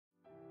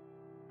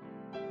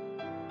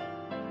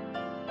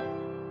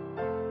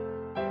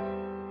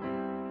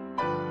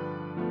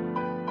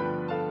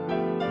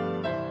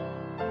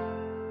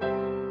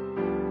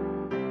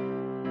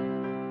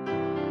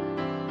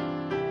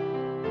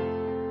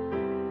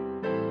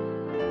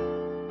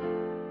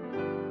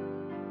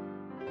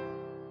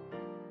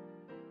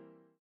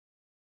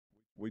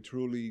We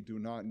truly do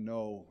not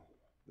know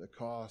the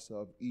cost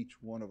of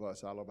each one of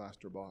us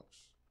alabaster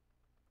box.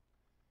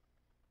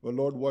 But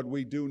Lord, what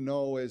we do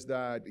know is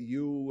that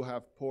you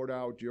have poured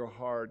out your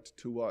heart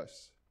to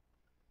us.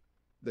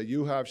 That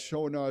you have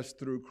shown us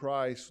through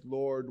Christ,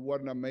 Lord, what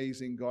an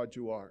amazing God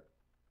you are.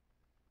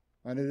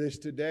 And it is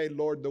today,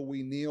 Lord, that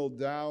we kneel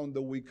down,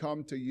 that we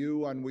come to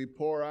you and we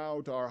pour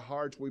out our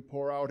hearts, we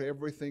pour out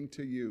everything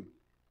to you.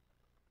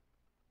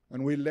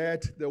 And we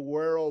let the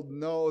world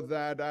know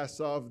that as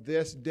of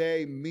this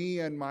day, me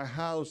and my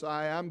house,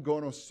 I am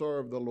going to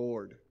serve the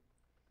Lord.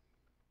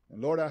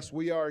 And Lord, as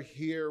we are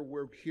here,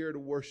 we're here to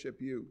worship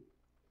you.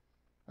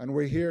 And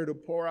we're here to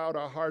pour out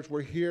our hearts.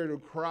 We're here to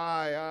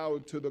cry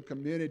out to the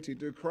community,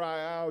 to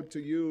cry out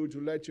to you,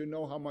 to let you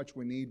know how much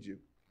we need you,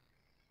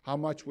 how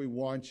much we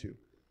want you,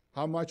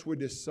 how much we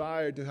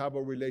desire to have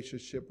a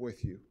relationship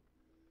with you.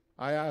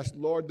 I ask,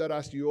 Lord, that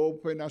as we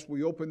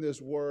open this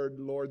word,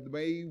 Lord,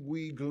 may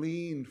we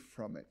glean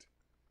from it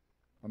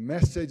a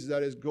message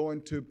that is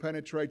going to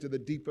penetrate to the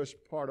deepest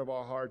part of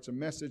our hearts, a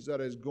message that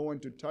is going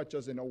to touch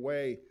us in a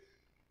way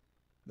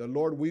that,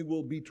 Lord, we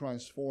will be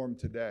transformed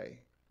today.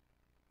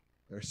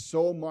 There's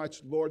so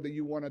much, Lord, that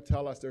you want to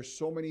tell us. There's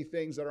so many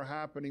things that are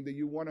happening that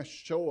you want to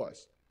show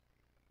us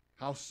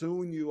how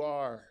soon you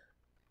are.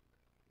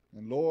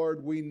 And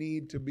Lord, we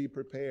need to be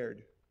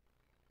prepared.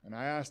 And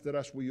I ask that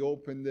as we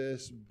open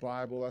this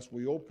Bible, as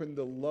we open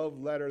the love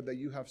letter that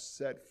you have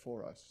set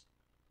for us,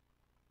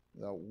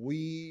 that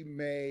we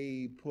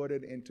may put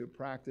it into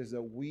practice,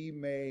 that we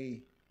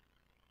may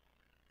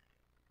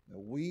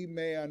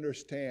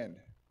understand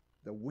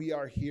that we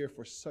are here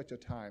for such a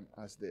time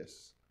as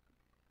this.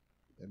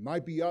 There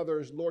might be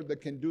others, Lord, that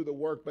can do the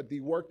work, but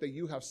the work that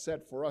you have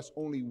set for us,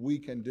 only we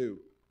can do.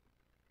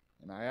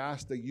 And I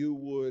ask that you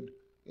would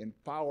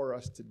empower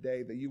us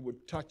today, that you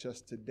would touch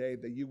us today,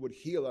 that you would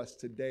heal us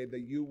today,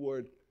 that you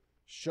would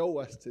show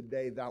us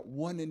today that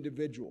one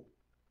individual.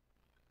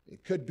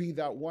 It could be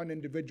that one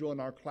individual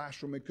in our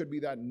classroom. It could be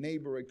that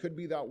neighbor. It could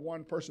be that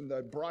one person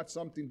that brought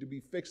something to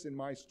be fixed in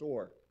my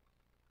store.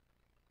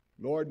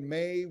 Lord,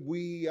 may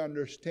we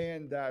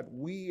understand that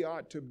we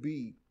ought to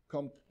be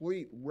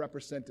complete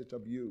representative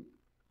of you.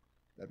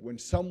 That when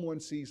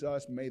someone sees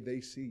us, may they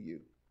see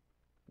you.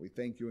 We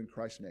thank you in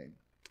Christ's name.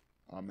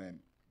 Amen.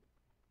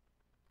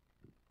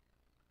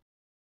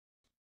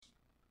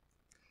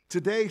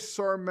 Today's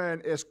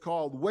sermon is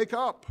called Wake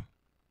Up,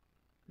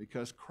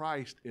 because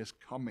Christ is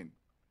coming.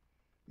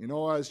 You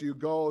know, as you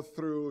go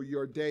through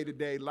your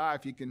day-to-day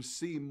life, you can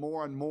see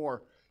more and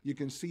more. You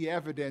can see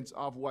evidence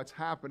of what's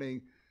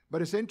happening.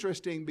 But it's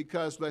interesting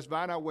because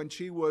Lesvana, when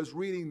she was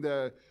reading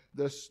the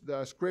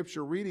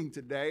scripture reading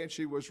today, and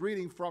she was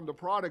reading from the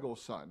prodigal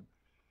son,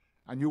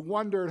 and you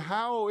wondered,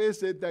 how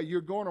is it that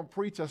you're going to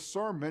preach a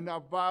sermon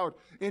about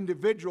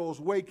individuals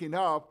waking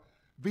up,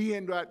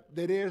 being that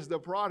it is the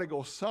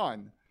prodigal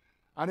son?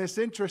 And it's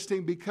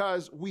interesting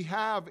because we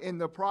have in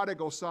the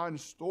prodigal son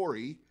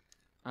story,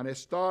 and it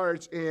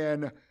starts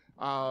in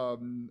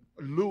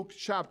Luke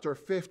chapter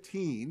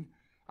 15,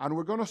 and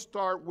we're going to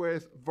start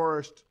with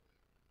verse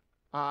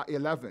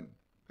 11.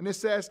 And it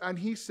says, and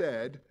he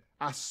said,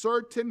 a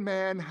certain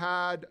man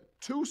had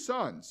 2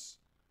 sons.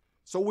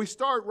 So we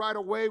start right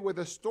away with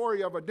a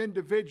story of an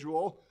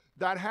individual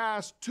that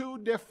has 2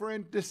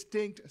 different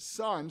distinct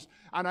sons.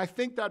 And I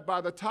think that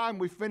by the time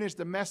we finish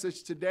the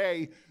message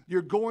today,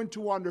 you're going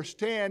to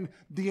understand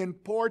the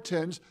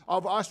importance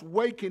of us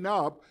waking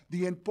up,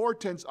 the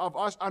importance of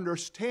us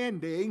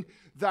understanding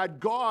that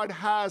God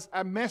has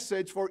a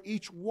message for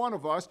each one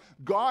of us.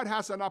 God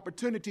has an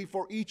opportunity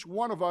for each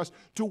one of us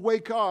to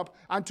wake up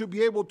and to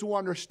be able to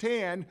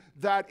understand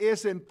that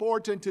it's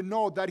important to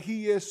know that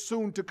He is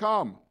soon to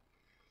come.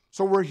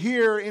 So we're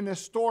here in a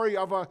story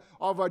of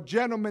a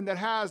gentleman that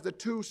has the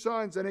 2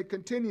 sons, and it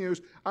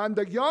continues. And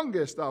the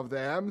youngest of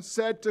them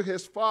said to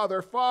his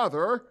father,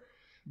 Father,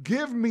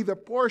 give me the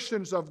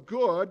portions of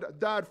good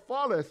that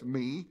falleth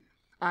me.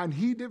 And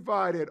he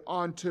divided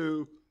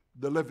unto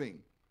the living.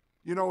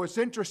 You know, it's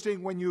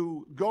interesting when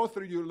you go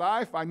through your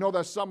life. I know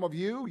that some of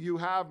you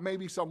have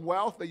maybe some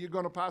wealth that you're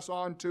going to pass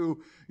on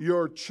to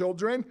your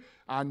children.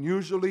 And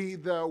usually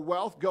the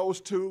wealth goes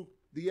to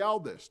the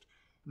eldest.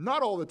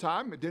 Not all the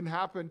time. It didn't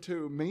happen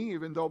to me,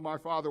 even though my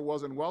father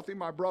wasn't wealthy.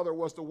 My brother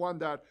was the one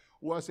that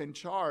was in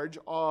charge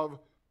of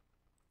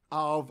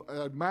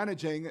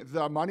managing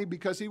the money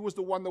because he was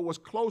the one that was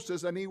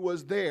closest and he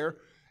was there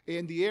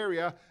in the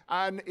area.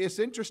 And it's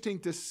interesting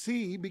to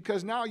see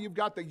because now you've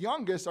got the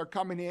youngest are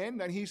coming in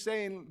and he's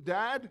saying,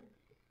 Dad,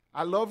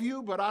 I love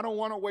you, but I don't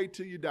want to wait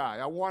till you die.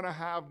 I want to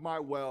have my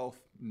wealth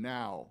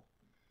now.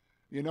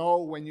 You know,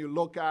 when you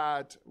look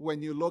at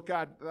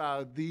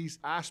these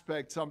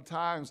aspects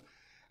sometimes,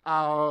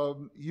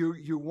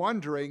 you're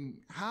wondering,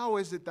 how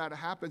is it that it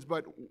happens?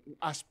 But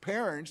as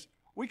parents,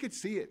 we could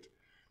see it.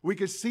 We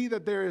could see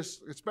that there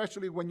is,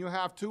 especially when you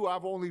have 2.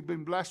 I've only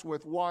been blessed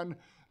with 1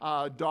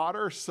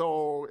 daughter,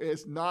 so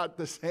it's not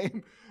the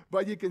same.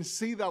 But you can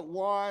see that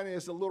one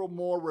is a little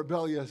more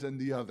rebellious than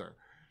the other.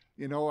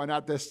 And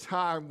at this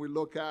time we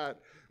look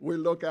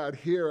at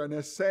here, and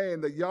it's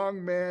saying the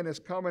young man is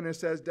coming and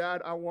says,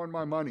 Dad, I want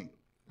my money,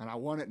 and I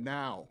want it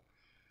now.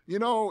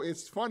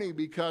 It's funny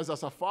because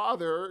as a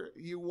father,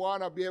 you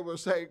want to be able to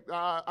say,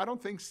 I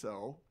don't think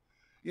so.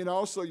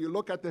 So you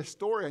look at this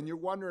story and you're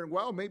wondering,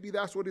 well, maybe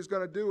that's what he's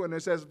going to do. And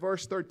it says,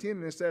 verse 13,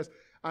 and it says,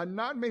 and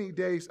not many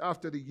days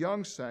after the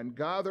young son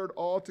gathered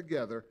all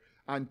together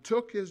and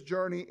took his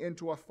journey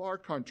into a far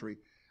country,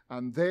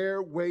 and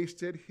there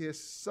wasted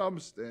his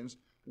substance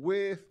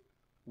with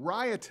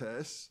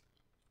riotous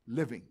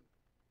living.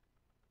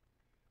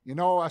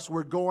 As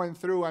we're going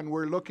through and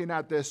we're looking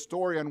at this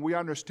story, and we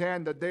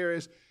understand that there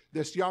is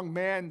this young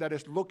man that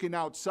is looking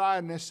outside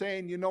and is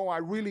saying, I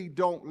really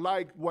don't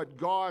like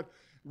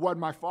what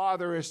my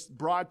father has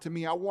brought to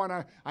me.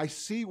 I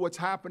see what's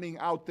happening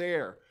out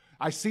there.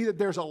 I see that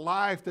there's a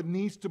life that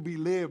needs to be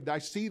lived. I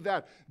see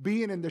that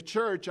being in the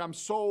church, I'm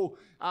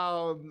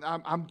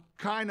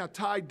kind of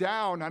tied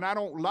down, and I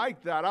don't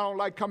like that. I don't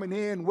like coming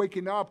in,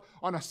 waking up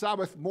on a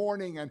Sabbath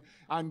morning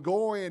and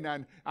going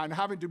and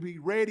having to be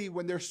ready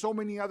when there's so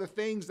many other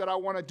things that I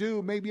want to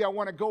do. Maybe I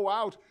want to go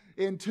out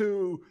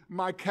into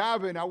my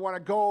cabin. I want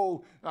to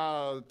go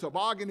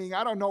tobogganing.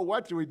 I don't know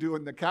what we do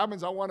in the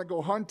cabins. I want to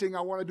go hunting.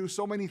 I want to do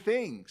so many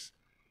things.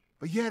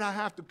 But yet I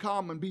have to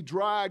come and be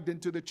dragged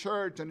into the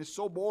church, and it's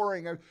so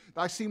boring.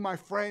 I see my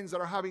friends that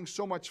are having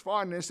so much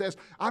fun, and it says,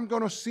 I'm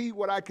going to see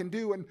what I can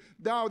do. And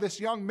now this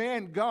young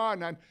man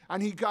gone,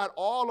 and he got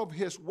all of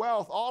his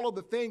wealth, all of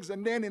the things,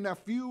 and then in a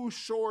few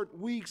short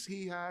weeks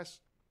he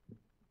has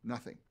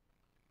nothing.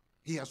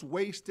 He has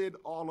wasted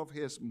all of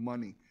his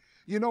money.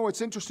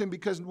 It's interesting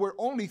because we're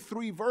only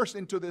 3 verses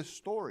into this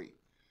story.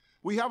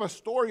 We have a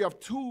story of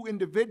 2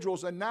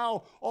 individuals, and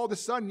now all of a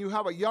sudden you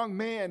have a young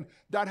man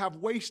that have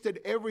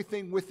wasted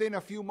everything within a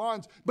few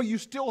months, but you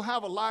still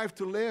have a life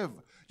to live.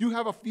 You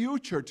have a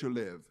future to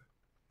live.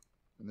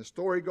 And the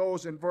story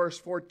goes in verse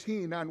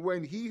 14, and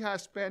when he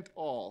has spent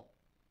all,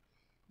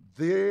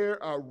 there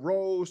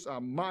arose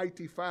a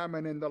mighty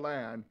famine in the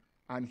land,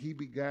 and he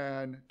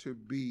began to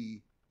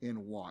be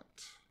in want.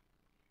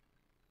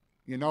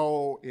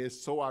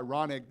 It's so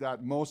ironic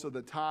that most of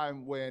the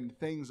time when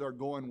things are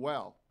going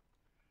well,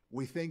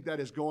 we think that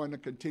it's going to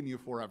continue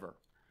forever.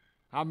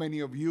 How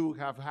many of you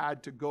have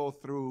had to go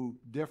through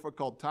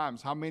difficult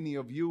times? How many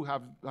of you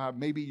have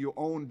maybe your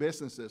own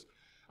businesses,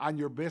 and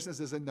your business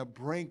is in the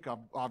brink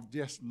of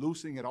just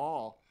losing it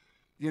all?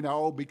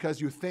 Because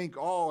you think,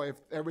 if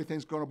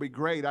everything's going to be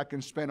great, I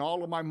can spend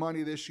all of my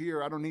money this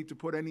year. I don't need to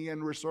put any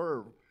in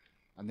reserve.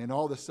 And then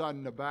all of a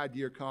sudden, a bad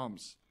year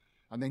comes.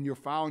 And then you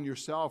found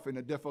yourself in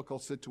a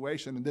difficult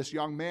situation. And this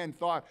young man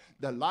thought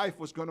that life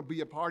was going to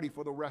be a party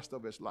for the rest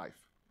of his life.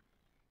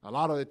 A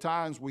lot of the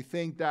times we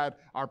think that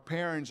our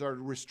parents are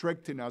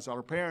restricting us.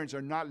 Our parents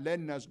are not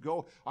letting us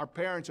go. Our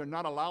parents are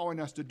not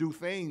allowing us to do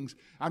things.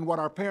 And what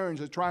our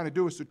parents are trying to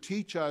do is to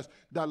teach us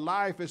that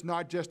life is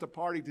not just a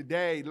party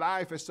today.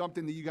 Life is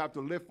something that you have to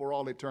live for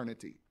all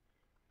eternity.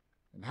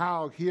 And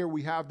how here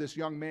we have this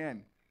young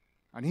man.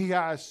 And he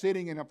is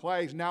sitting in a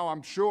place. Now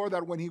I'm sure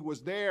that when he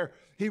was there,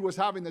 he was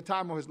having the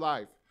time of his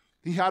life.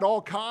 He had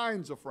all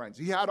kinds of friends.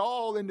 He had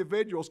all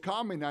individuals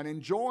coming and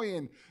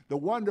enjoying the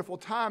wonderful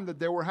time that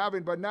they were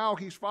having. But now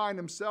he's finding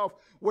himself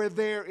where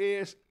there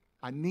is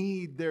a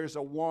need, there's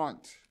a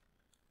want.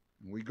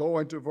 And we go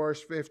into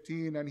verse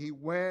 15, and he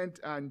went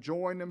and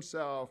joined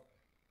himself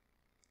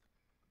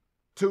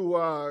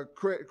to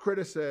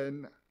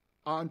Critizen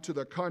unto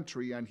the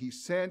country, and he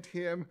sent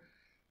him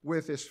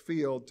with his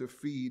field to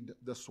feed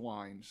the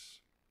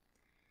swines.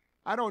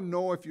 I don't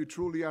know if you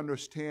truly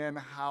understand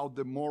how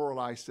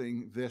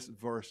demoralizing this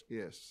verse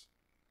is.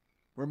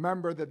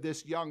 Remember that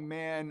this young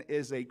man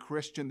is a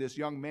Christian. This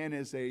young man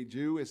is a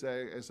Jew, is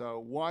a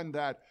one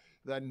that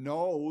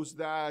knows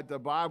that the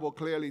Bible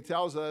clearly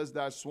tells us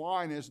that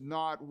swine is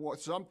not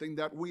something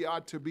that we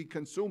ought to be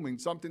consuming,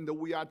 something that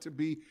we ought to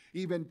be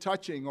even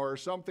touching, or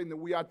something that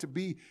we ought to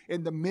be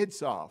in the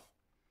midst of.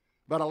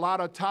 But a lot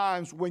of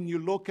times when you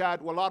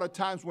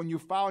when you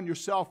found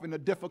yourself in a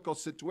difficult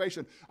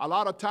situation, a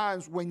lot of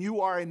times when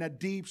you are in a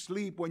deep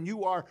sleep, when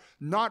you are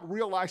not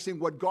realizing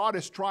what God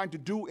is trying to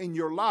do in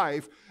your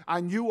life,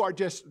 and you are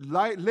just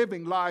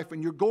living life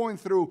and you're going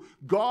through,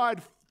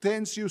 God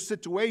sends you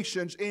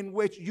situations in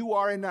which you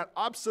are in that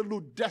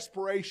absolute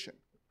desperation.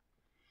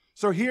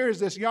 So here is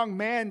this young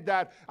man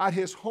that at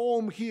his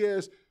home, he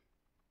is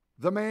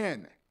the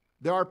man.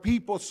 There are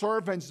people,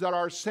 servants, that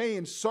are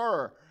saying,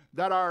 sir,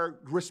 that are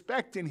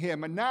respecting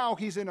him. And now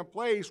he's in a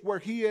place where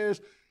he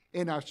is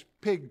in a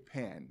pig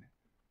pen.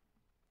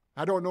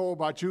 I don't know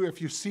about you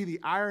if you see the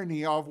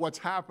irony of what's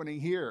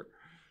happening here.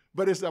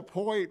 But it's a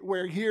point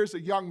where here's a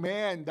young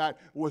man that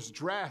was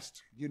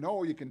dressed. You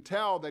can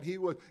tell that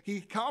he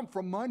come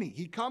from money.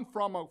 He come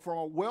from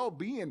a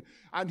well-being.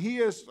 And he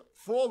is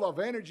full of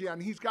energy.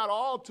 And he's got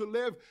all to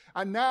live.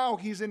 And now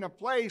he's in a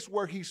place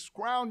where he's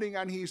scrounging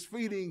and he's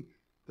feeding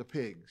the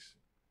pigs.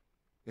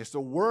 It's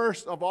the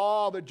worst of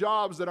all the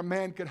jobs that a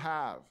man could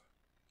have.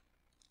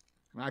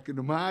 And I can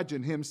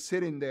imagine him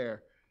sitting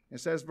there. It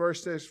says,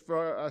 verse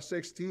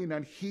 16,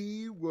 and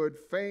he would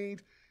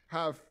faint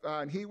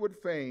and he would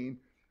fain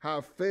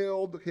have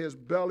filled his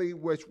belly,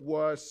 which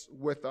was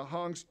with the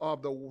hunks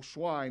of the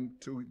swine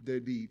to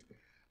did eat,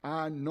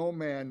 and no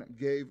man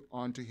gave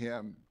unto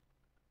him.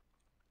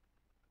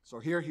 So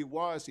here he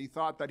was. He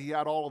thought that he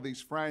had all of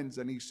these friends,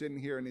 and he's sitting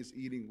here and he's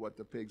eating what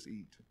the pigs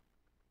eat.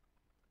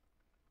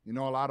 You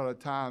know, a lot of the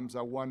times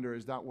I wonder,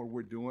 is that what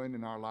we're doing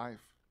in our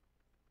life?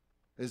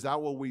 Is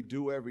that what we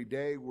do every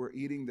day? We're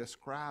eating the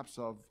scraps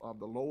of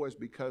the lowest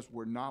because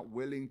we're not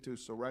willing to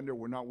surrender.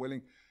 We're not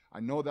willing. I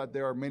know that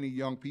there are many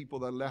young people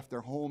that left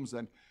their homes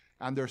and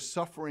they're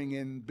suffering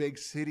in big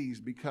cities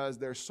because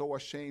they're so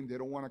ashamed. They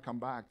don't want to come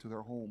back to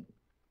their home.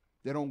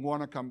 They don't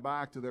want to come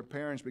back to their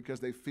parents because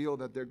they feel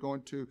that they're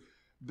going to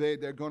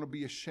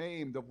be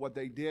ashamed of what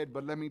they did.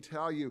 But let me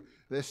tell you,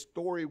 this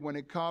story, when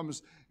it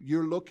comes,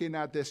 you're looking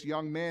at this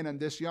young man, and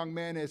this young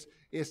man is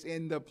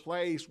in the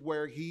place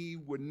where he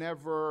would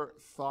never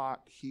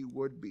thought he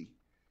would be.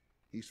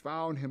 He's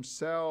found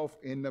himself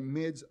in the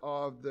midst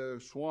of the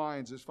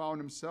swines. He's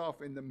found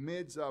himself in the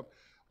midst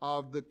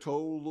of the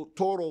total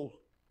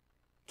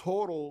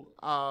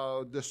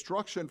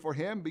destruction for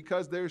him,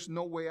 because there's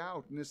no way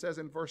out. And it says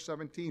in verse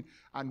 17,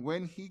 and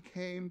when he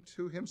came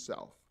to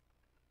himself,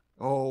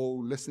 oh,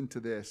 listen to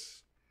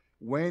this.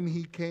 When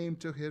he came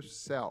to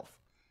himself,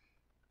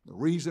 the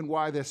reason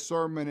why this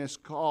sermon is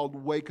called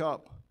Wake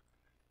Up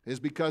is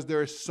because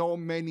there's so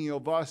many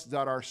of us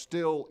that are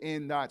still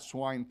in that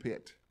swine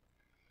pit.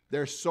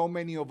 There's so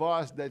many of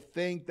us that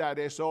think that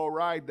it's all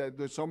right. That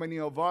there's so many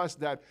of us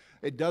that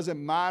it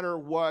doesn't matter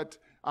what,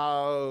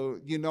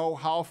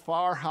 how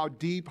far, how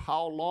deep,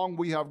 how long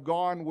we have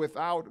gone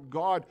without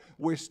God.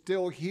 We're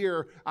still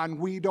here, and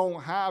we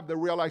don't have the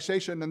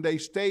realization, and they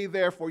stay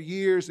there for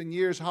years and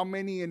years. How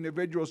many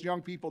individuals,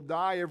 young people,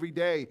 die every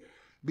day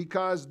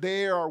because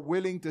they are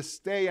willing to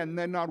stay and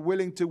they're not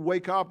willing to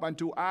wake up and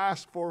to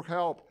ask for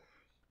help.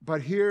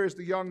 But here's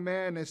the young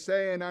man is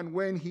saying, and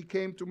when he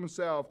came to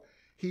himself,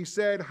 he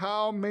said,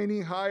 how many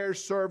hired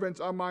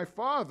servants of my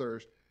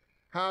father's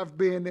have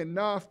been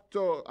enough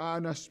to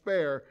and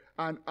spare,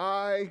 and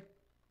I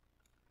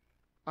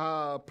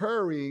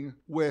perishing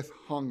with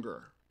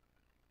hunger.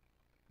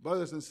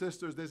 Brothers and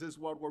sisters, this is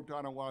what we're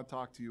going to want to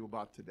talk to you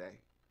about today.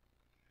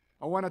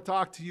 I want to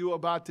talk to you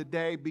about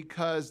today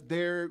because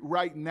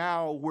right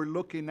now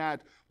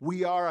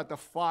we are at the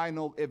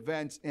final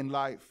events in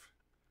life.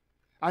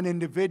 And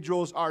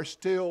individuals are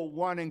still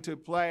wanting to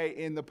play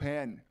in the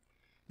pen.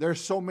 There's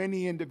so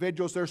many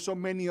individuals, there's so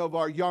many of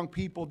our young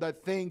people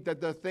that think that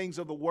the things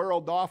of the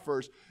world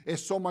offers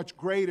is so much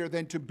greater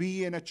than to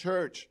be in a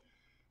church.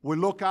 We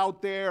look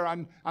out there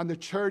and the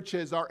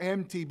churches are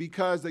empty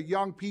because the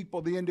young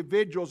people, the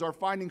individuals are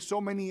finding so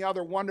many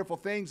other wonderful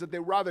things that they'd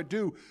rather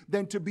do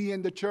than to be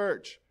in the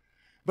church.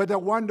 But the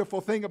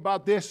wonderful thing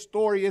about this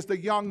story is the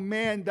young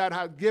man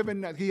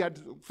that he had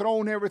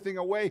thrown everything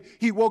away,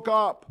 he woke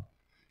up.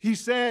 He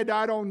said,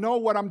 I don't know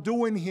what I'm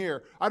doing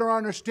here. I don't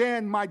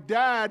understand. My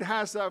dad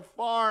has a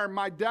farm.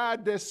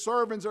 His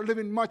servants are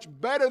living much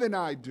better than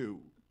I do.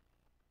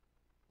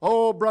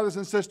 Oh, brothers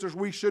and sisters,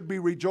 we should be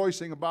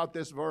rejoicing about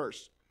this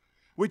verse.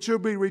 We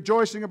should be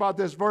rejoicing about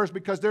this verse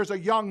because there's a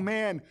young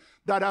man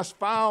that has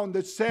found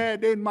that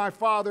said, in my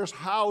Father's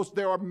house,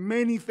 there are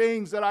many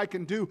things that I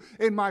can do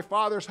in my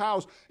Father's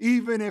house.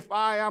 Even if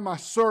I am a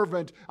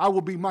servant, I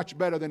will be much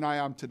better than I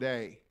am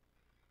today.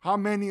 How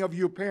many of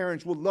you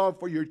parents would love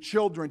for your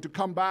children to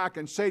come back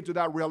and say to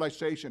that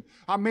realization?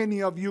 How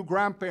many of you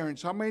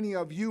grandparents, how many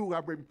of you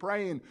have been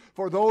praying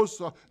for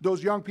those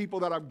young people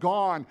that have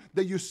gone,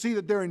 that you see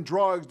that they're in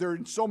drugs, they're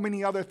in so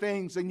many other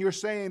things, and you're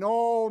saying,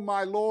 oh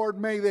my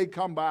Lord, may they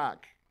come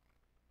back.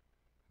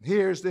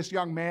 Here's this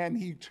young man,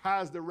 he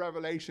has the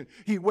revelation.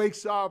 He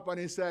wakes up and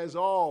he says,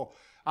 oh,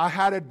 I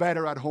had it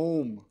better at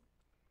home.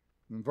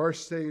 In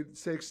verse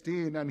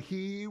 16, and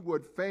he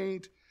would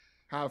faint,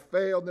 have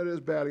failed in his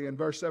belly. In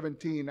verse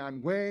 17,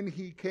 and when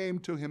he came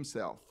to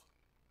himself.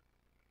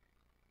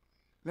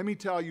 Let me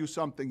tell you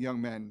something, young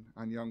men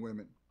and young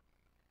women.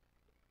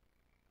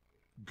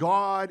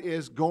 God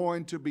is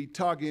going to be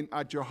tugging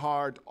at your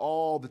heart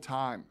all the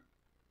time.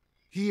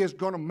 He is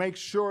going to make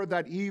sure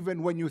that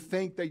even when you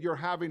think that you're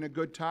having a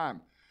good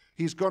time,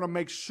 He's going to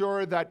make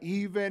sure that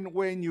even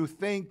when you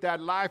think that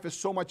life is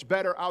so much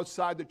better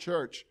outside the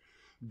church,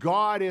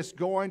 God is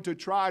going to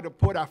try to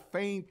put a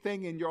faint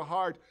thing in your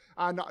heart.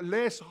 And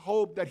let's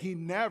hope that you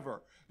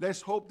never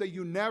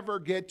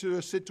get to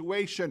a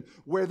situation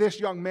where this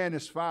young man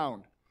is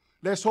found.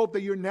 Let's hope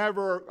that you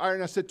never are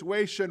in a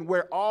situation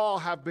where all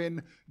have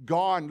been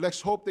gone. Let's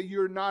hope that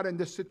you're not in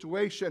this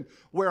situation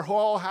where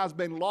all has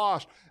been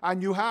lost.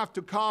 And you have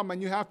to come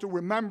and you have to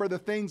remember the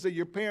things that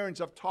your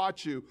parents have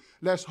taught you.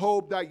 Let's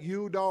hope that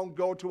you don't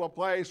go to a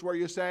place where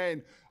you're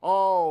saying,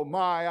 oh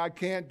my, I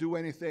can't do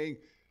anything.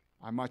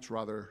 I much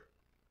rather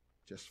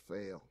just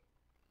fail.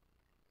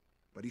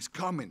 But he's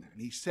coming. And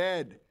he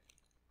says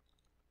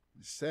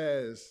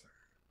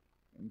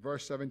in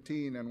verse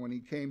 17, and when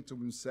he came to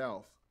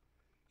himself,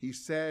 he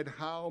said,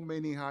 how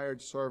many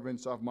hired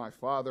servants of my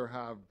father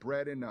have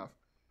bread enough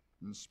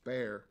and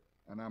spare,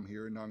 and I'm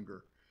here in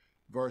hunger.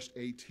 Verse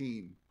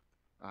 18,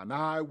 and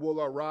I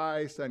will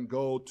arise and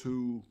go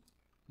to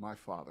my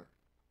Father.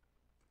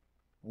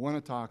 I want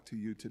to talk to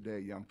you today,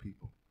 young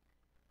people.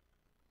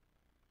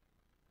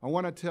 I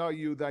want to tell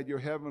you that your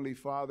Heavenly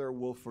Father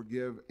will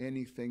forgive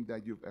anything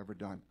that you've ever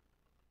done.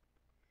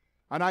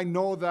 And I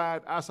know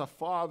that as a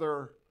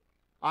father,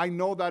 I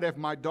know that if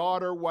my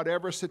daughter,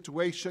 whatever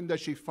situation that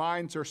she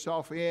finds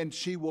herself in,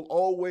 she will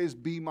always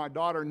be my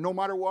daughter no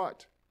matter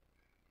what.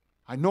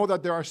 I know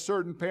that there are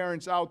certain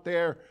parents out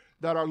there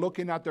that are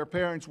looking at their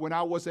parents. When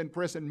I was in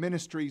prison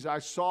ministries, I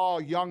saw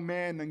young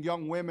men and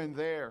young women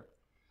there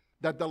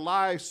that the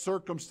life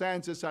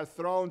circumstances had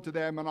thrown to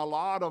them, and a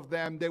lot of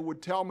them, they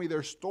would tell me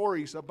their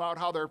stories about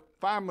how their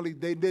family,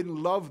 they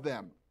didn't love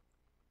them.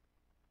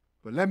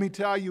 But let me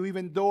tell you,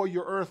 even though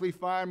your earthly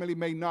family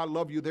may not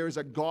love you, there is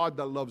a God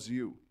that loves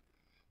you.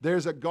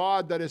 There's a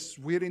God that is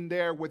waiting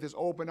there with his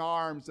open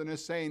arms and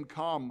is saying,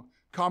 come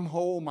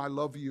home, I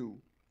love you.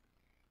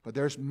 But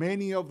there's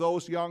many of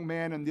those young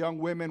men and young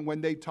women,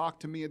 when they talk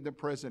to me in the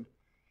prison,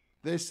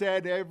 they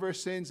said, ever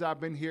since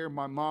I've been here,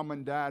 my mom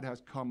and dad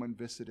has come and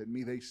visited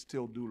me. They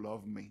still do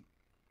love me.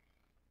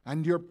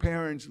 And your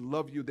parents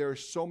love you. There are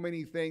so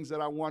many things that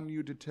I want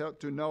you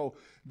to know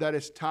that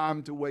it's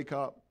time to wake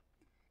up.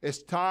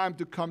 It's time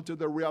to come to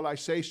the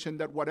realization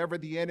that whatever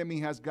the enemy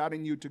has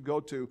gotten you to go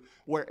to,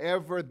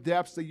 wherever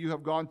depths that you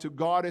have gone to,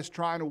 God is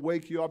trying to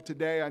wake you up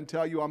today and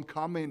tell you, I'm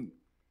coming.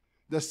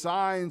 The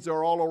signs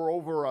are all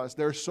over us.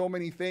 There's so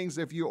many things,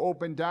 if you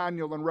open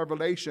Daniel and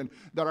Revelation,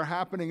 that are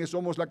happening. It's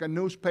almost like a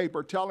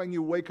newspaper telling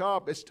you, wake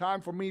up. It's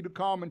time for me to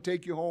come and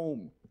take you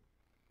home.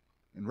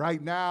 And right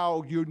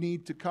now, you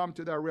need to come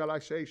to that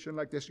realization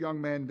like this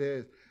young man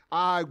did.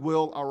 I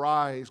will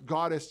arise.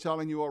 God is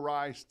telling you,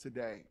 arise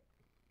today.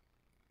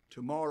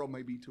 Tomorrow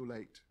may be too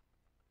late.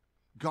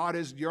 God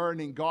is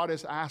yearning. God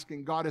is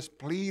asking. God is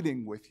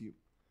pleading with you.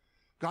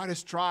 God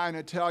is trying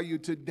to tell you,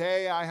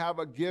 today I have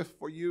a gift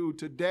for you.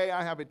 Today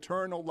I have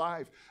eternal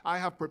life. I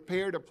have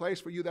prepared a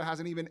place for you that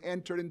hasn't even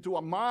entered into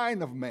a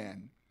mind of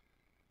man.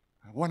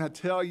 I want to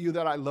tell you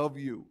that I love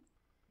you.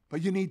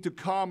 But you need to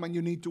come and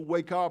you need to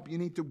wake up. You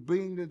need to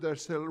bring to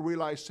the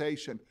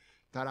realization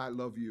that I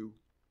love you.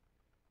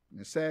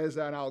 And it says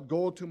that I'll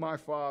go to my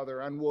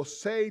Father and will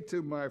say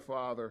to my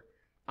Father,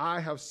 I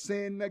have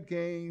sinned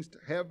against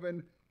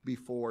heaven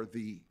before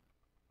thee.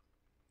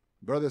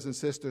 Brothers and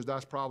sisters,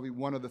 that's probably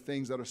one of the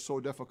things that are so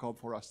difficult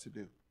for us to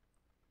do.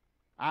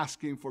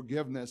 Asking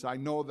forgiveness. I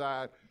know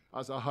that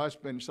as a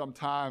husband,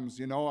 sometimes,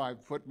 I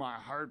put my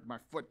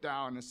foot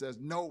down and says,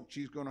 no,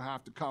 she's going to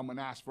have to come and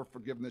ask for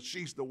forgiveness.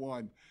 She's the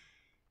one.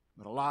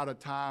 But a lot of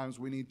times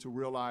we need to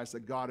realize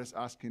that God is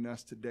asking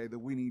us today that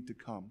we need to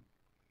come.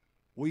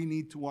 We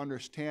need to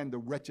understand the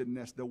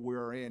wretchedness that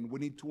we're in. We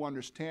need to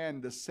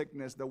understand the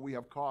sickness that we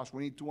have caused.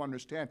 We need to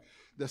understand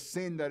the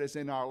sin that is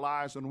in our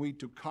lives, and we need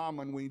to come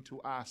and we need to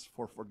ask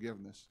for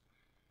forgiveness.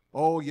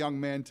 Oh, young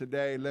man,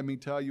 today, let me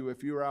tell you,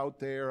 if you're out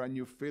there and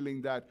you're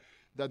feeling that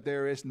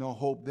there is no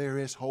hope, there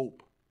is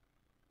hope.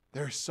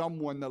 There's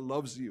someone that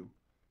loves you.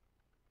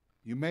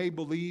 You may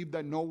believe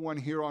that no one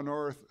here on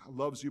earth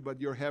loves you, but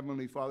your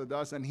Heavenly Father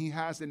does. And He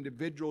has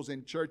individuals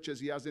in churches,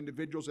 He has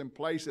individuals in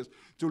places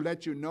to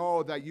let you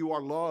know that you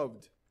are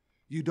loved.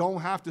 You don't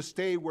have to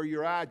stay where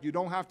you're at. You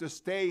don't have to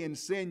stay in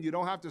sin. You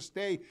don't have to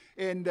stay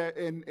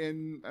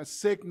in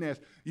sickness.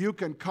 You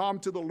can come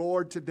to the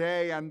Lord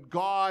today, and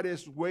God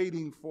is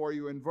waiting for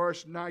you. In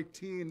verse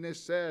 19, it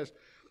says,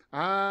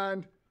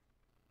 and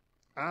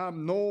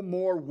I'm no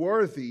more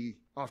worthy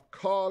of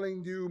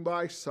calling you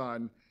my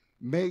son.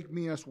 Make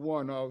me as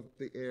one of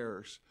the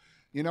heirs.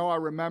 I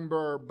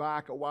remember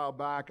a while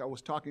back, I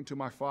was talking to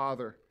my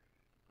father,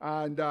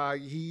 and I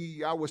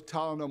was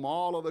telling him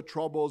all of the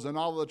troubles and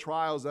all of the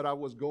trials that I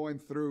was going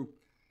through.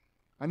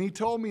 And he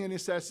told me, and he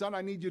said, son,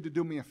 I need you to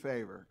do me a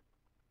favor.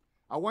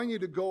 I want you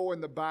to go in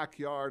the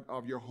backyard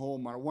of your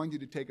home. I want you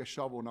to take a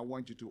shovel, and I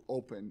want you to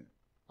open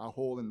a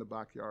hole in the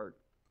backyard.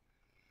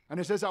 And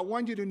it says, I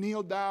want you to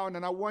kneel down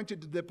and I want you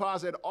to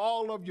deposit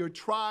all of your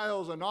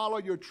trials and all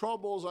of your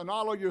troubles and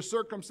all of your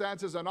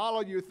circumstances and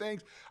all of your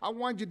things. I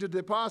want you to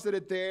deposit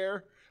it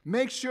there.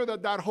 Make sure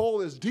that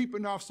hole is deep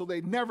enough so they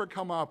never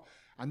come up,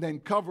 and then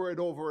cover it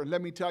over. And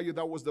let me tell you,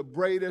 that was the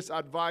greatest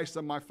advice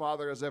that my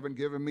father has ever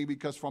given me,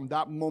 because from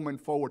that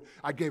moment forward,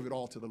 I gave it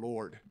all to the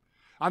Lord.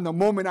 And the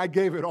moment I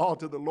gave it all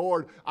to the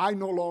Lord, I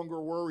no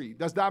longer worry.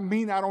 Does that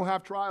mean I don't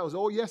have trials?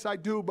 Oh, yes, I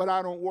do, but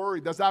I don't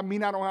worry. Does that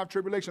mean I don't have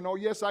tribulation? Oh,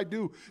 yes, I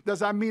do. Does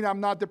that mean I'm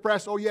not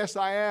depressed? Oh, yes,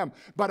 I am.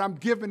 But I'm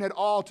giving it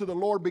all to the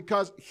Lord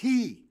because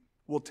He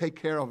will take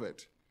care of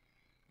it.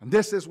 And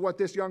this is what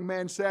this young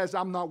man says,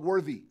 I'm not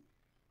worthy.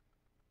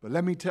 But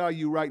let me tell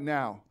you right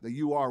now that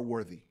you are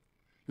worthy.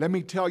 Let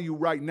me tell you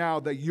right now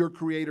that your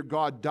Creator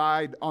God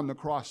died on the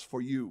cross for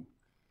you.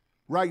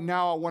 Right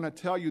now, I want to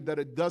tell you that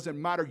it doesn't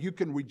matter. You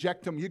can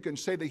reject Him. You can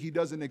say that He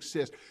doesn't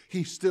exist.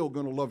 He's still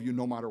going to love you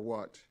no matter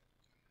what.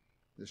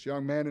 This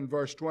young man in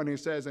verse 20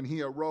 says, and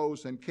he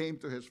arose and came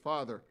to his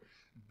father.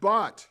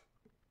 But,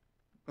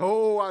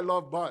 oh, I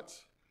love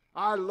buts.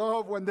 I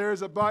love when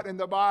there's a but in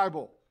the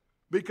Bible,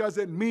 because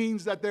it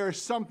means that there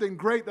is something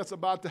great that's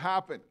about to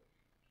happen.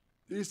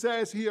 He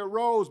says he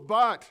arose,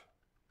 but,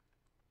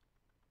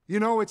 you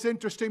know, it's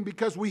interesting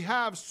because we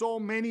have so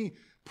many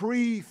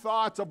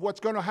pre-thoughts of what's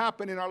going to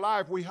happen in our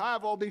life. We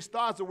have all these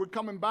thoughts that we're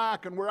coming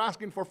back and we're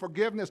asking for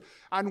forgiveness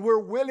and we're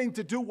willing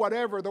to do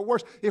whatever. The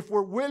worst, if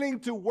we're willing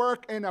to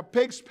work in a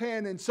pig's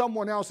pen in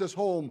someone else's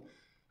home,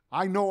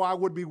 I know I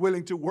would be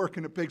willing to work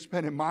in a pig's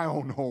pen in my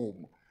own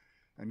home.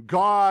 And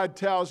God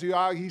tells you,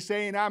 He's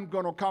saying, I'm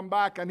going to come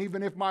back, and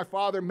even if my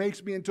Father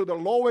makes me into the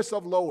lowest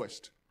of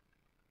lowest.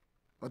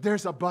 But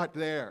there's a but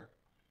there.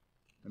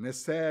 And it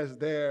says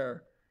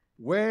there,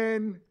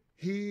 when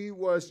he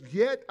was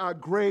yet a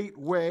great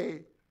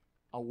way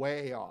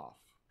away off.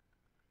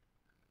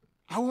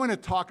 I want to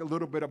talk a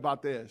little bit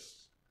about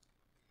this.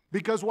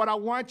 Because what I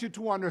want you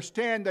to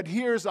understand, that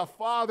here's a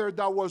father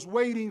that was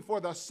waiting for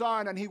the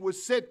son, and he would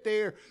sit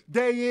there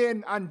day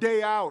in and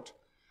day out.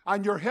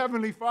 And your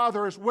heavenly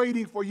Father is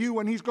waiting for you,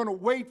 and he's going to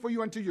wait for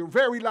you until your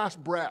very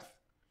last breath.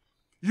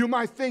 You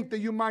might think that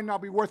you might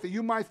not be worth it.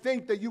 You might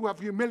think that you have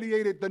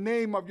humiliated the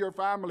name of your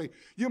family.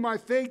 You might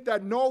think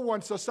that no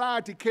one,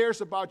 society cares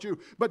about you.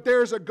 But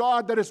there's a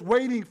God that is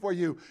waiting for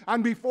you.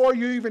 And before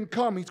you even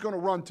come, he's going to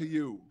run to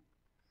you.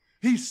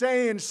 He's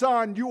saying,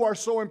 son, you are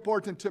so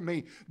important to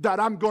me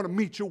that I'm going to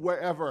meet you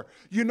wherever.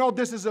 You know,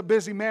 this is a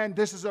busy man.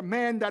 This is a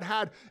man that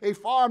had a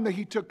farm that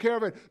he took care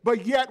of it.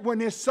 But yet when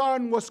his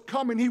son was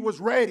coming, he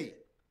was ready.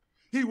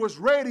 He was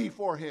ready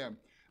for him.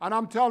 And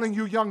I'm telling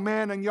you, young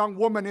man and young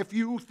woman, if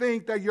you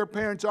think that your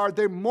parents are,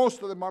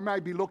 most of them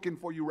might be looking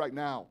for you right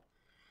now.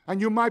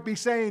 And you might be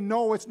saying,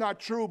 no, it's not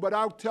true. But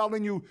I'm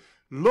telling you,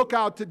 look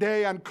out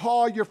today and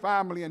call your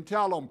family and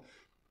tell them,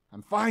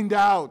 and find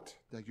out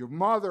that your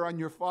mother and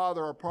your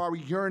father are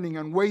probably yearning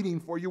and waiting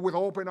for you with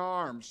open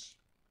arms.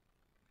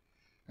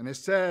 And it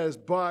says,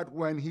 but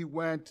when he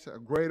went a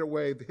greater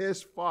way,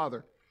 his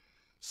father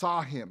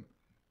saw him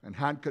and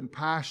had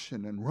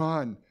compassion and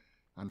run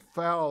and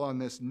fell on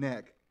his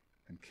neck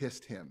and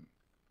kissed him.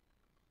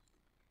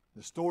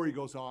 The story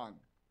goes on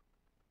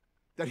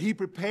that he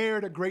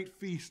prepared a great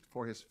feast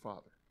for his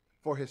father,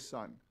 for his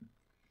son.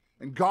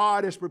 And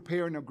God is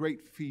preparing a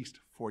great feast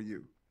for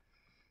you.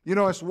 You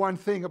know, it's one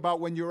thing about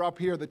when you're up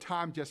here, the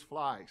time just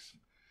flies.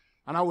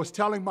 And I was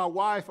telling my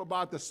wife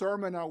about the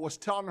sermon. I was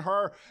telling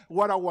her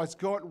what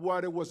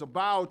it was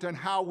about and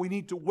how we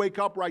need to wake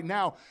up right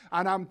now.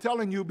 And I'm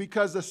telling you,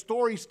 because the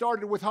story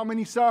started with how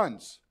many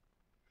sons?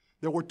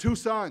 There were 2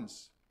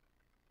 sons.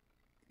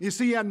 You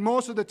see, and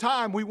most of the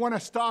time we want to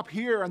stop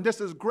here, and this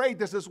is great,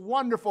 this is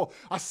wonderful.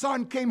 A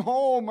son came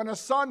home, and a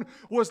son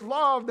was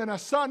loved, and a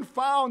son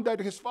found that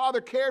his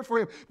father cared for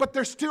him. But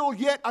there's still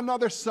yet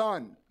another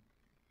son.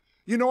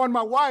 You know, and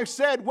my wife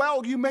said,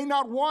 well, you may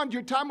not want,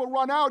 your time will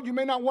run out. You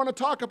may not want to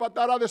talk about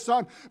that other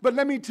son. But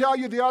let me tell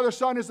you, the other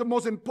son is the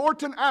most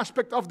important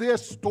aspect of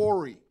this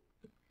story.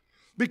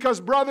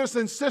 Because brothers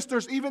and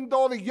sisters, even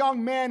though the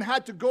young man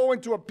had to go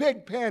into a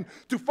pig pen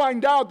to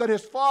find out that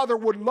his father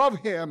would love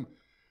him,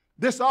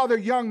 this other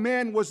young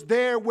man was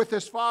there with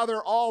his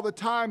father all the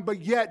time,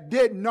 but yet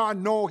did not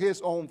know his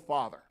own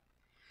father.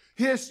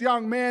 His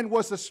young man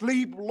was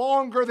asleep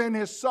longer than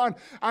his son.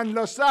 And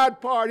the sad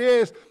part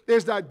is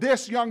that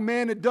this young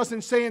man, it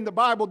doesn't say in the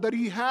Bible that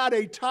he had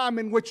a time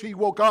in which he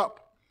woke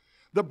up.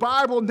 The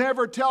Bible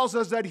never tells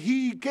us that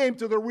he came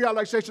to the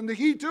realization that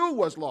he too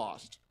was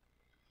lost.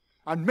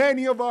 And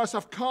many of us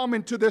have come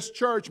into this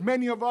church.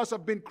 Many of us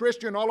have been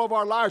Christian all of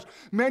our lives.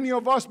 Many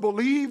of us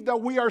believe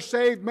that we are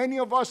saved. Many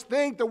of us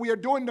think that we are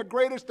doing the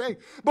greatest thing.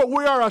 But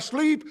we are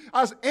asleep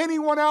as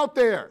anyone out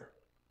there.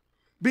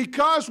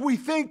 Because we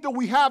think that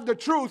we have the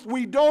truth,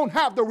 we don't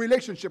have the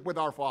relationship with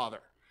our Father.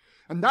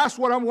 And that's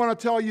what I want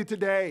to tell you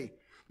today.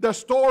 The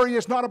story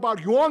is not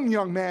about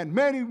young man.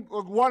 Many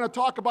want to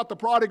talk about the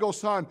prodigal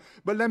son.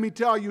 But let me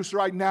tell you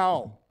right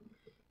now,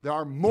 there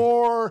are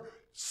more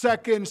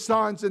second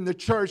sons in the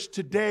church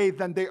today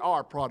than there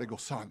are prodigal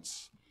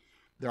sons.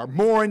 There are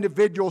more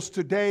individuals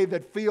today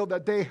that feel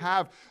that they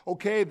have,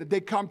 that they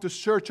come to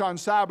church on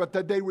Sabbath,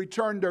 that they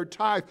return their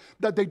tithe,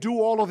 that they do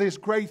all of these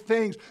great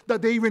things,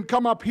 that they even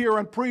come up here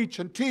and preach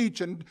and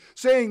teach and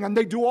sing, and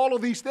they do all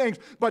of these things,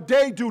 but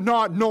they do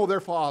not know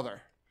their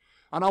Father.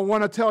 And I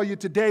want to tell you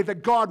today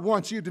that God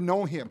wants you to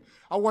know Him.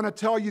 I want to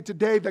tell you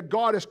today that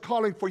God is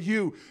calling for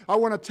you. I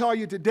want to tell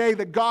you today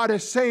that God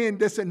is saying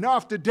this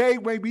enough. Today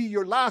may be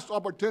your last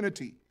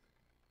opportunity.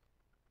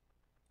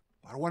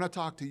 But I want to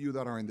talk to you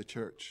that are in the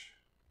church.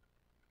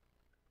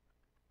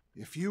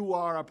 If you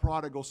are a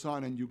prodigal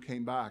son and you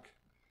came back,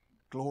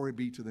 glory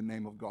be to the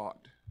name of God.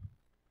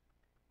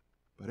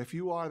 But if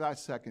you are that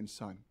second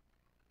son,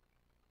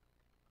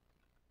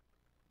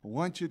 I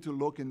want you to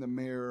look in the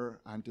mirror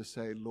and to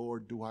say,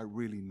 Lord, do I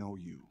really know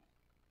you?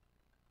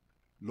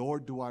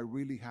 Lord, do I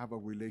really have a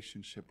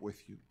relationship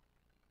with you?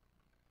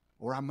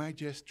 Or am I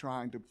just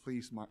trying to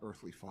please my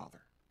earthly father?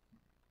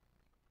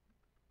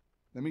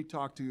 Let me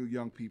talk to you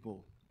young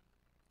people.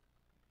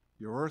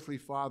 Your earthly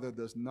father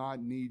does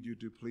not need you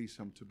to please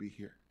him to be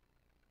here.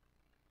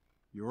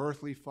 Your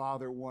earthly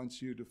father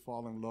wants you to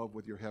fall in love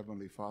with your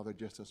heavenly Father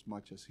just as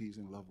much as he's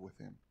in love with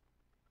him.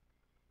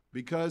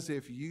 Because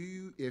if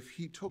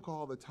he took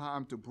all the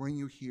time to bring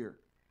you here,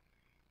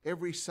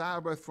 every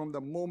Sabbath from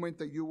the moment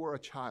that you were a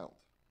child,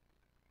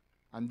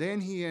 and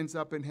then he ends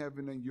up in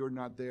heaven and you're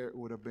not there, it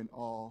would have been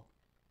all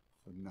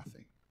for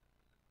nothing.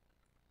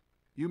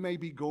 You may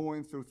be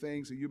going through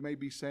things and you may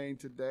be saying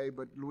today,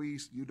 but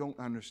Luis, you don't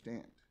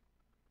understand.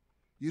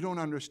 You don't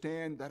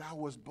understand that I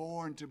was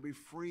born to be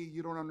free.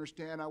 You don't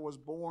understand I was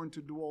born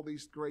to do all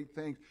these great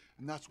things.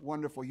 And that's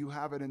wonderful. You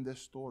have it in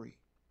this story.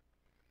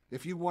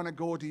 If you want to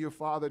go to your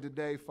Father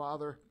today,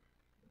 Father,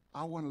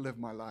 I want to live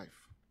my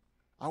life.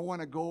 I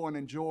want to go and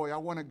enjoy. I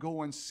want to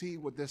go and see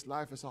what this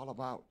life is all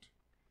about.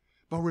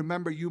 But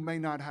remember, you may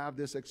not have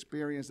this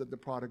experience that the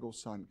prodigal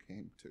son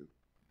came to.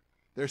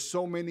 There's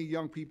so many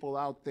young people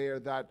out there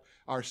that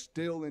are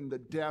still in the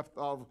depth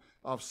of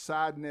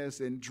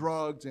sadness and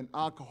drugs and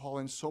alcohol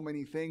and so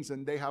many things,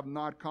 and they have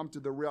not come to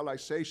the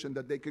realization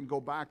that they can go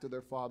back to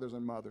their fathers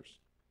and mothers.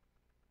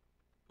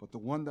 But the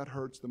one that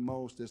hurts the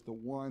most is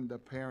the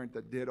parent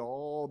that did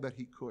all that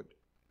he could.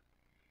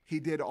 He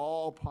did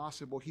all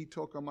possible. He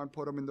took them and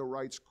put them in the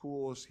right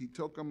schools. He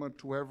took them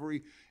to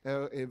every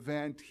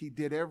event. He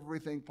did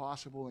everything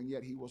possible, and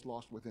yet he was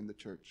lost within the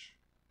church.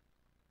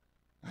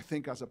 I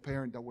think as a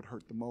parent that would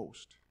hurt the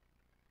most,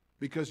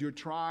 because you're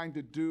trying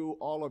to do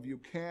all of you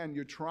can.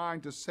 You're trying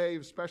to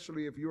save,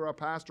 especially if you're a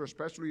pastor,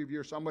 especially if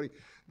you're somebody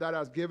that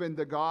has given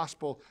the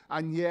gospel,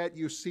 and yet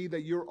you see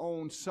that your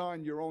own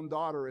son, your own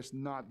daughter is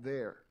not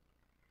there.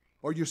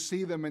 Or you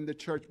see them in the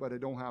church, but they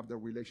don't have the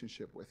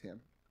relationship with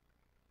him.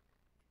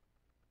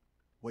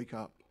 Wake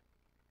up,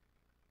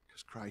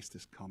 because Christ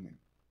is coming.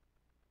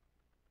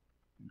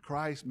 And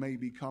Christ may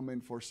be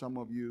coming for some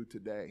of you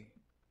today.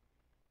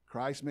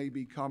 Christ may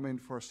be coming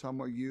for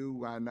some of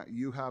you, and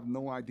you have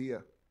no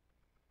idea.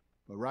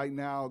 But right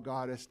now,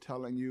 God is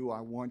telling you,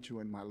 I want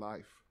you in my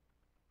life.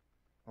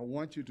 I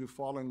want you to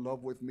fall in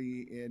love with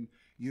me, and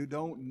you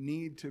don't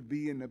need to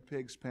be in the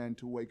pig's pen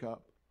to wake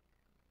up.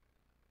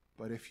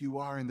 But if you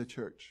are in the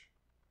church,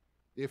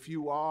 if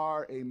you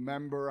are a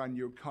member and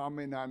you're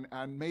coming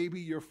and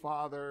maybe your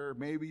father,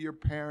 maybe your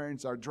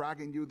parents are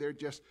dragging you there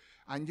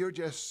and you're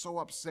just so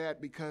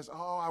upset because,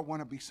 I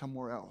want to be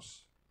somewhere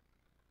else.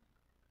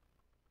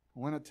 I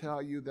want to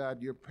tell you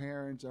that your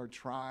parents are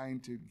trying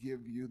to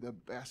give you the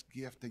best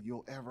gift that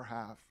you'll ever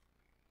have.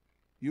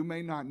 You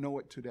may not know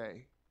it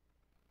today.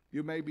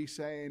 You may be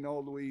saying,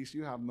 Luis,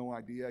 you have no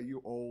idea.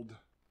 You're old.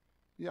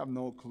 You have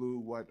no clue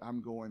what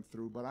I'm going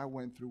through, but I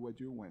went through what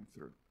you went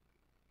through.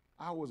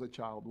 I was a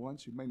child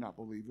once. You may not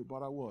believe it,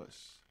 but I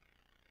was.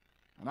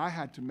 And I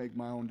had to make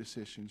my own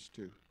decisions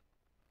too.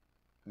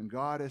 And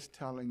God is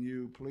telling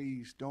you,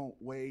 please don't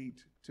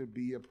wait to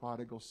be a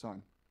prodigal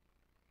son.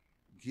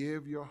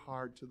 Give your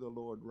heart to the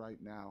Lord right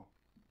now,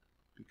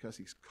 because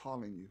he's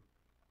calling you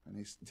and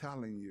he's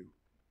telling you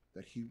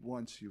that he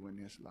wants you in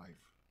his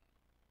life.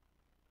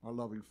 Our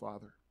loving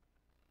Father,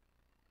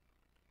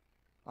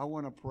 I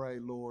want to pray,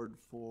 Lord,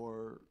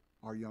 for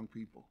our young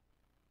people.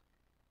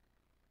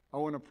 I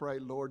want to pray,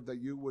 Lord, that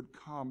you would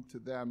come to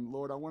them.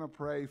 Lord, I want to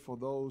pray for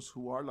those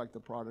who are like the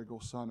prodigal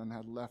son and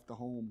had left the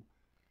home,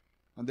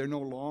 and they're no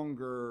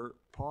longer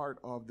part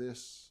of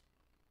this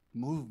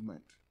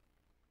movement.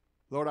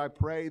 Lord, I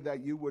pray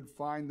that you would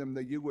find them,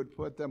 that you would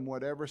put them,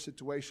 whatever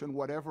situation,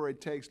 whatever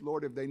it takes.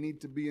 Lord, if they need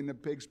to be in the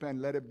pig's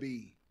pen, let it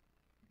be.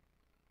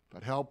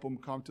 But help them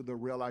come to the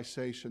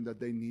realization that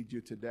they need you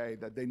today,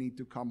 that they need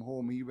to come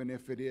home, even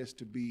if it is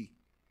to be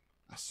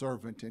a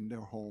servant in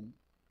their home.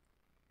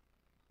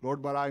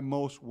 Lord, but I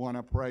most want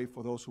to pray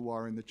for those who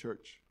are in the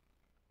church.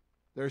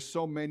 There's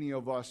so many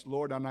of us,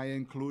 Lord, and I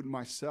include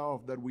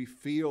myself, that we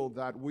feel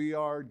that we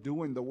are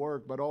doing the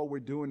work, but all we're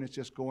doing is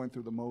just going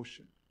through the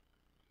motion.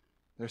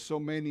 There's so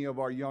many of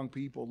our young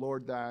people,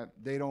 Lord, that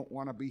they don't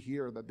want to be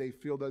here, that they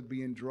feel they're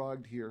being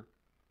drugged here.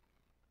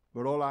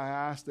 But all I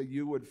ask that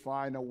you would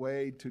find a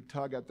way to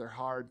tug at their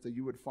hearts, that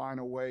you would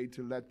find a way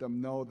to let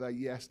them know that,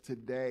 yes,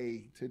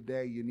 today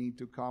you need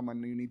to come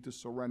and you need to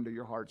surrender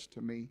your hearts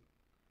to me,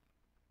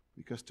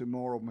 because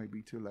tomorrow may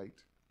be too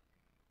late.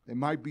 There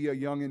might be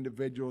young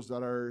individuals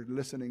that are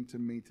listening to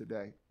me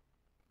today.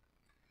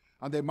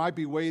 And they might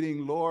be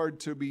waiting, Lord,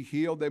 to be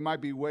healed. They might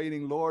be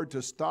waiting, Lord,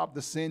 to stop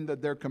the sin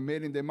that they're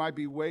committing. They might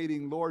be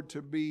waiting, Lord,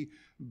 to be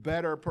a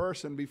better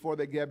person before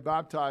they get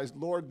baptized.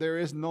 Lord, there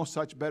is no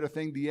such better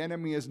thing. The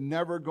enemy is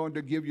never going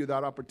to give you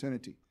that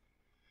opportunity.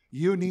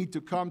 You need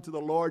to come to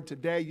the Lord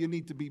today. You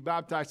need to be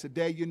baptized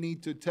today. You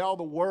need to tell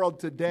the world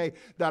today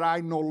that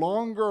I no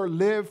longer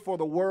live for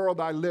the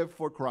world, I live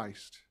for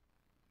Christ.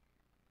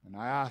 And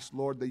I ask,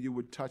 Lord, that you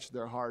would touch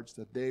their hearts,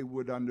 that they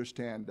would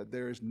understand that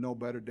there is no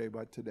better day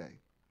but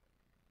today.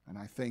 And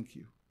I thank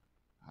you.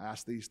 I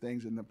ask these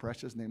things in the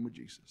precious name of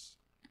Jesus.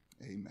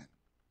 Amen.